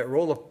take that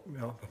role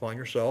upon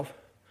yourself.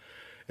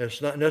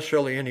 It's not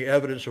necessarily any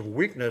evidence of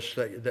weakness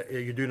that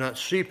you do not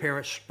see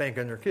parents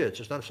spanking their kids.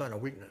 It's not a sign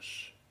of weakness.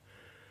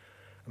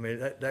 I mean,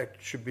 that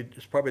should be,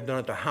 it's probably done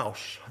at the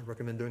house. I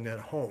recommend doing that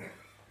at home,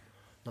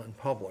 not in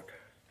public.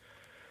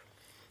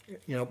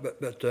 You know,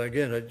 but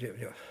again,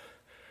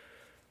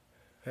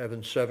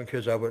 having 7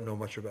 kids, I wouldn't know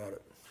much about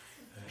it.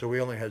 So we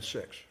only had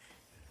 6.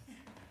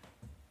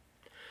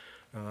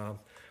 But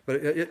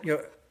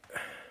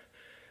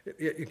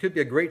it could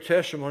be a great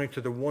testimony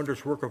to the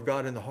wondrous work of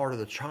God in the heart of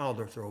the child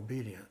if they're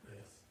obedient.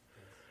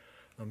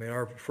 I mean,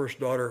 our first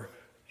daughter,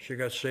 she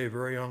got saved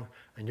very young,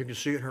 and you can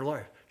see it in her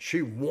life.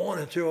 She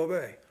wanted to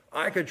obey.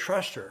 I could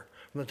trust her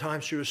from the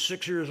time she was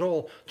 6 years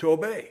old to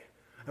obey.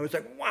 I was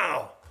like,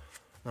 wow.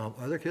 Now,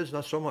 other kids,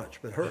 not so much,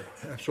 but her,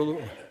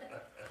 absolutely.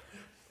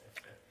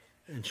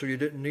 And so you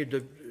didn't need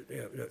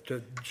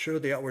to show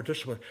the outward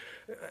discipline.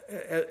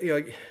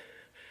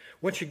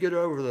 Once you get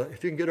over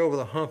if you can get over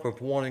the hump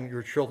of wanting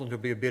your children to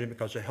be obedient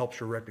because it helps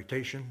your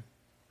reputation,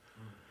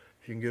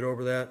 if you can get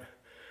over that,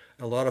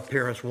 a lot of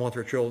parents want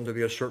their children to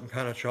be a certain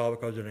kind of child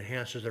because it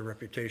enhances their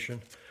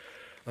reputation.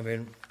 I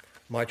mean,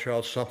 my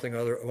child's something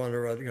other,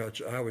 you know,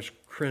 I always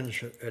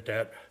cringe at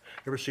that.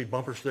 You ever see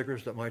bumper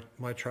stickers that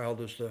my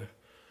child is the,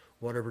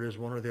 whatever it is,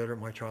 one or the other,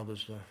 my child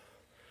is the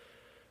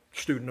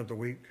student of the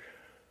week,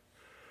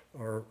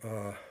 or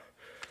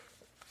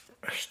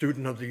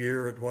student of the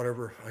year, or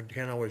whatever. I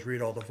can't always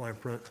read all the fine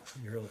print.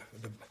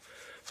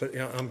 But you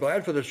know, I'm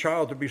glad for the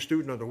child to be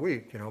student of the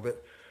week, you know,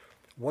 but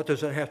what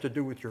does that have to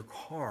do with your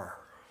car?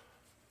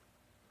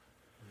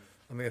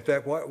 I mean, in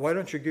fact, why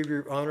don't you give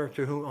your honor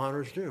to whom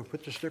honors due?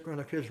 Put the sticker on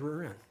the kid's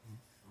rear end.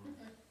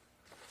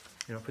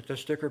 You know, put that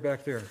sticker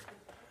back there.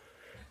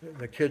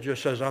 The kid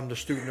just says, I'm the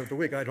student of the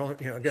week. I don't,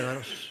 you know, again, I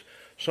don't,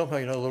 somehow,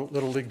 you know,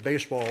 little league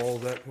baseball, all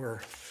that,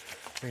 where,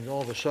 I mean,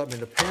 all of a sudden, I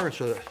mean,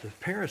 the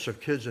parents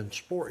of kids in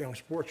young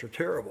sports are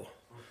terrible.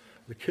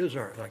 The kids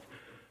aren't, like,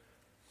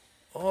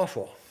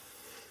 awful.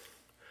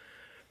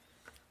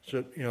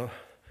 So, you know,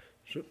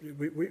 so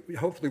we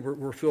hopefully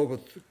we're filled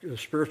with the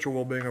spiritual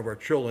well-being of our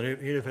children,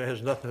 even if it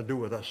has nothing to do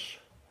with us.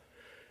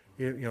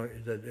 You know,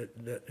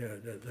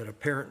 that a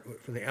parent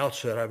from the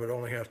outset, I would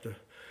only have to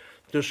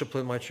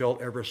discipline my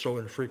child ever so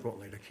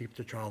infrequently to keep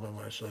the child in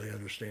line so they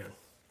understand.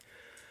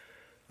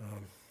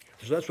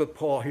 So that's what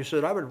Paul, he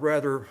said, I would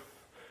rather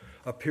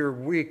appear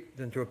weak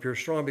than to appear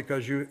strong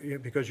because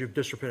you've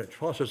disciplined it.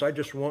 Paul says, I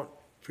just want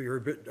for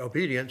your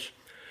obedience.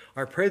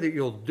 I pray that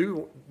you'll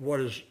do what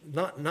is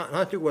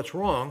not do what's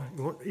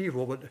wrong,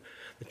 evil, but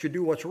that you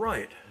do what's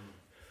right.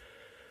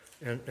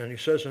 And he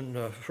says in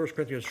 1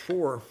 Corinthians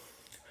 4,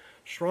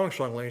 strong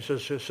song, he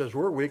says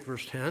we're weak,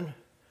 verse 10.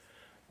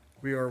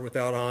 We are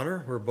without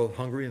honor. We're both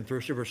hungry and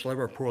thirsty. We're slave.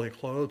 We're poorly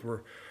clothed.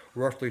 We're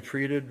roughly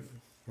treated.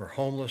 We're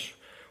homeless.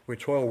 We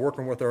toil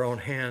working with our own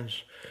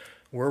hands.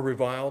 We're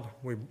reviled.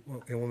 And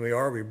when we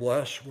are, we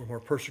bless. When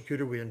we're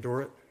persecuted, we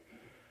endure it.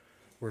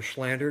 We're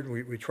slandered.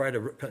 We try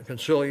to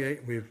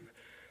conciliate. We've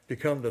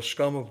become the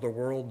scum of the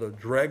world, the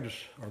dregs,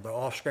 or the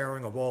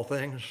offscouring of all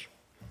things.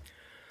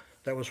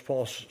 That was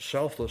Paul's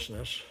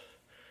selflessness.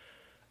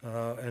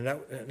 And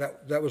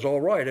that was all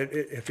right.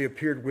 If he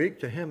appeared weak,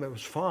 to him it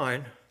was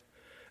fine,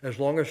 as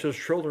long as his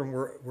children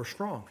were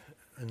strong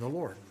in the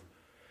Lord.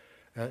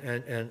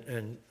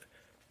 And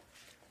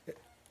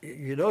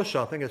you know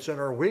something, it's in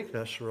our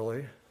weakness,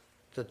 really,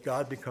 that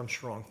God becomes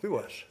strong through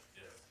us.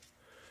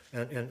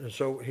 And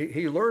so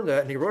he learned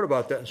that, and he wrote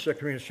about that in 2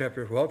 Corinthians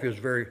chapter 12. He was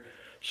a very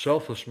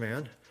selfless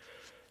man.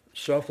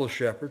 selfless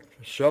shepherd,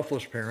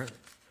 selfless parent,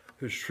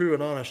 whose true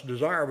and honest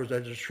desire was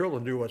that his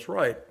children do what's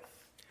right,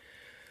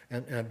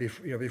 and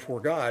before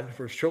God,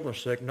 for his children's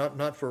sake,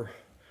 not for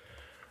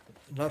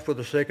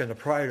the sake and the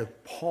pride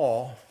of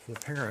Paul, the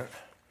parent,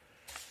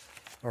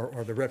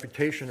 or the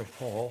reputation of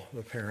Paul,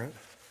 the parent.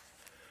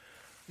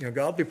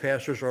 Godly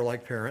pastors are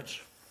like parents.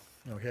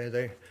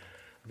 Okay,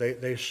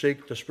 they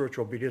seek the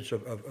spiritual obedience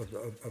of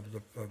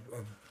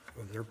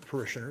their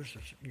parishioners.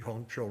 You call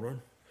them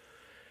children,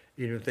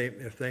 even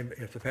if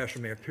the pastor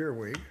may appear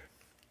weak.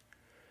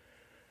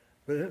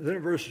 But then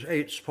in verse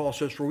 8, Paul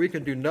says, "For we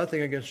can do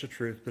nothing against the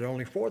truth, but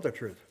only for the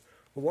truth."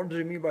 Well, what does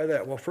he mean by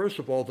that? Well, first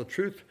of all, the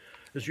truth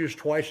is used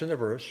twice in the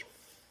verse,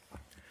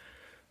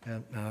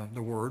 and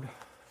the word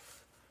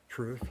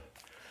truth,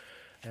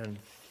 and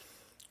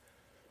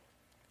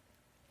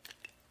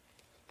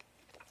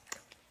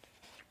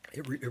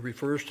it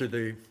refers to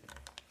the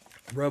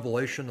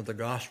revelation of the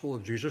gospel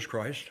of Jesus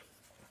Christ,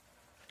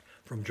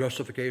 from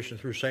justification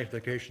through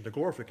sanctification to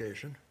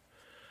glorification,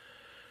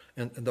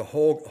 and the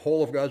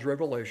whole of God's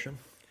revelation,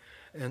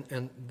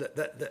 and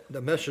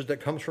the message that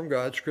comes from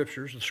God,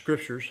 the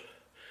scriptures.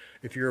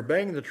 If you're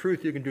obeying the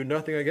truth, you can do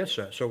nothing against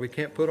that. So we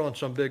can't put on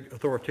some big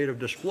authoritative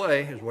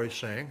display, is what he's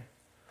saying.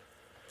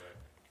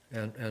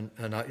 And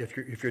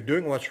if you're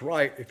doing what's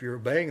right, if you're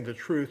obeying the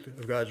truth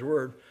of God's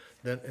word,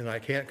 then I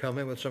can't come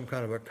in with some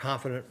kind of a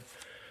confident,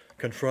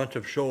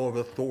 confrontive show of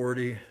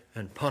authority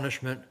and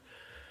punishment.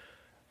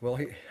 Well,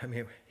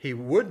 he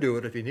would do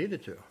it if he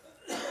needed to.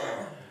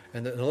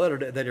 And the letter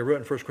that he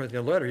wrote in 1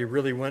 Corinthians letter, he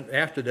really went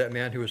after that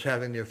man who was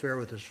having the affair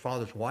with his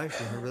father's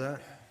wife. Remember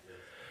that?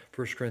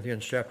 1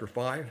 Corinthians chapter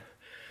 5.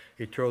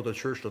 He told the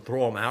church to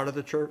throw him out of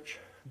the church,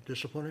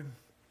 discipline him.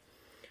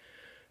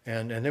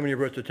 And then when he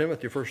wrote to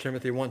Timothy, 1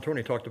 Timothy 1:20,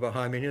 he talked about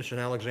Hymenaeus and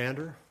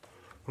Alexander,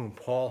 whom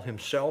Paul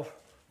himself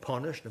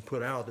punished and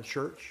put out of the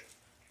church,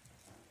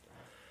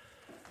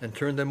 and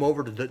turned them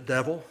over to the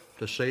devil,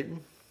 to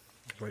Satan.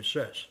 That's what he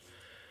says.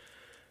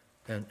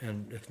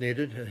 And if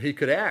needed, he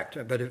could act.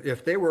 But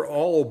if they were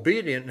all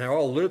obedient and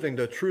all living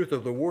the truth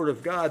of the Word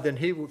of God, then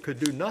he could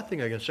do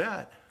nothing against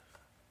that.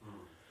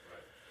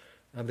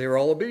 And they were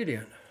all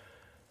obedient.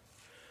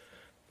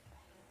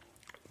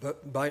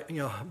 But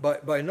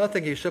by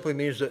nothing, he simply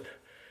means that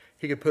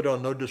he could put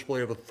on no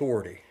display of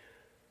authority.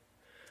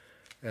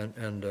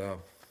 There'd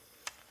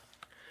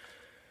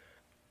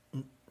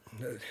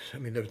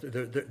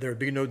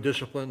be no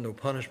discipline, no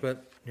punishment,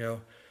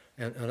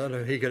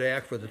 and he could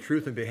act for the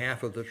truth in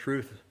behalf of the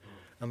truth.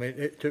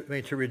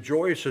 To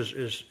rejoice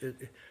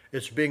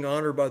it's being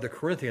honored by the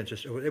Corinthians.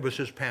 It was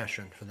his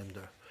passion for them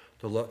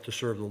to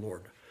serve the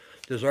Lord.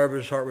 The desire of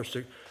his heart was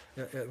to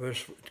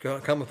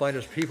come and find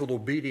his people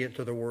obedient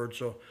to the word,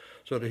 so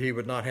that he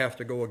would not have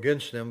to go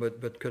against them,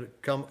 but could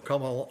come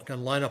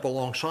and line up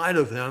alongside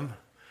of them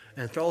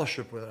and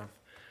fellowship with them.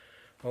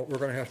 Well, we're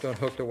going to have to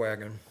unhook the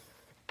wagon.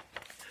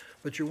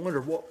 But you wonder,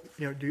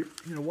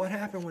 what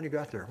happened when he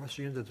got there? What's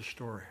the end of the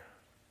story?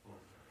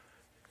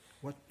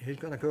 He's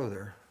going to go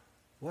there.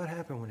 What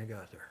happened when he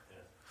got there?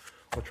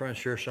 We'll try and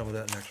share some of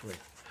that next week.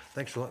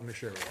 Thanks for letting me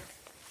share with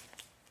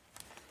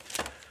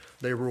you.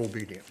 They were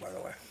obedient, by the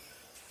way.